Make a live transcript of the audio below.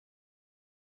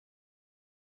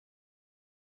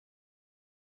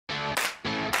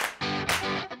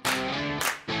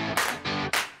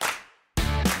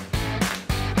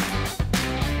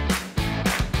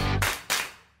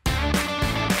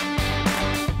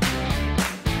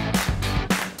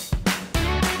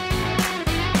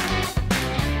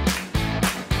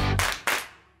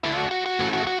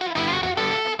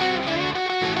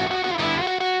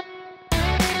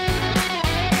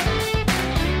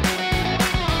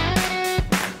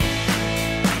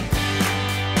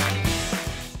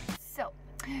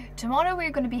tomorrow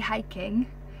we're going to be hiking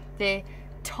the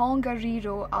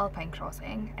Tongariro Alpine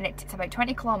Crossing, and it's about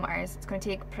 20 kilometers. It's going to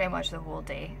take pretty much the whole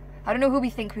day. I don't know who we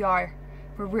think we are.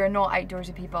 We're not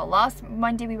outdoorsy people. Last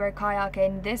Monday we were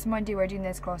kayaking. This Monday we're doing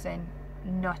this crossing.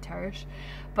 Nutters.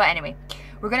 But anyway,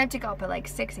 we're going to have to get up at like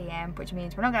 6 AM, which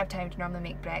means we're not going to have time to normally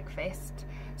make breakfast.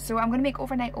 So I'm going to make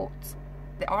overnight oats.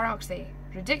 They are actually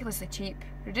ridiculously cheap,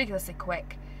 ridiculously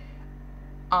quick,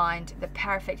 and the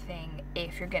perfect thing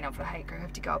if you're getting up for a hike or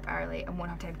have to get up early and won't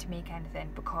have time to make anything,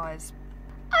 because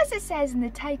as it says in the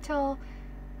title,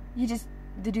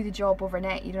 they do the job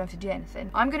overnight. You don't have to do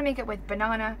anything. I'm going to make it with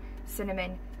banana,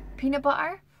 cinnamon, peanut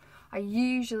butter. I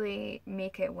usually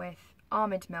make it with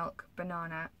almond milk,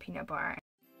 banana, peanut butter.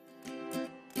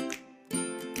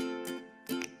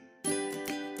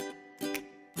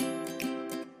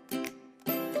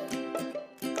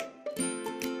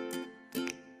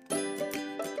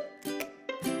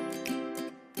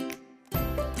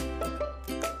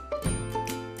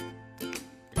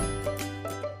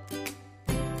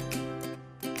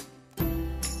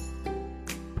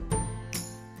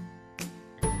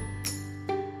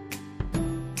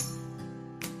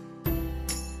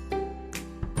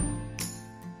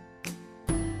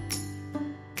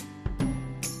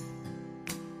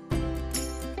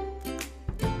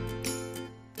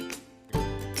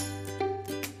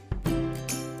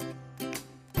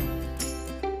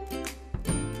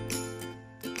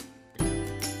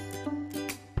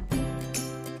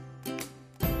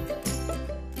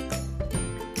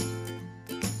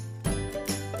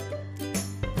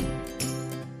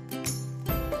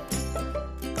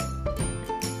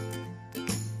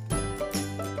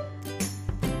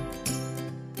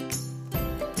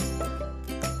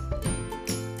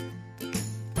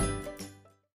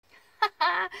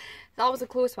 That was a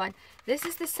close one. This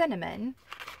is the cinnamon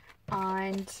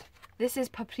and this is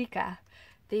paprika.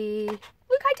 They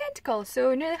look identical,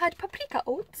 so nearly had paprika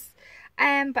oats.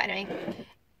 But anyway,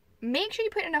 make sure you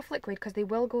put enough liquid because they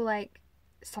will go like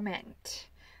cement.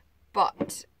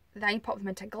 But then you pop them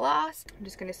into glass. I'm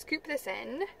just going to scoop this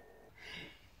in.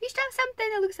 You should have something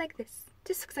that looks like this.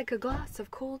 Just looks like a glass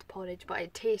of cold porridge, but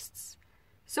it tastes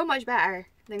so much better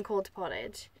than cold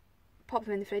porridge. Pop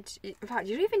them in the fridge. In fact,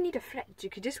 you don't even need a fridge. You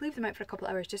could just leave them out for a couple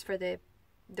of hours just for the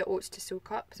oats to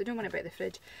soak up. So don't worry about the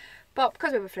fridge. But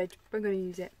because we have a fridge, we're going to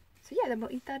use it. So yeah, then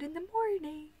we'll eat that in the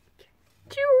morning.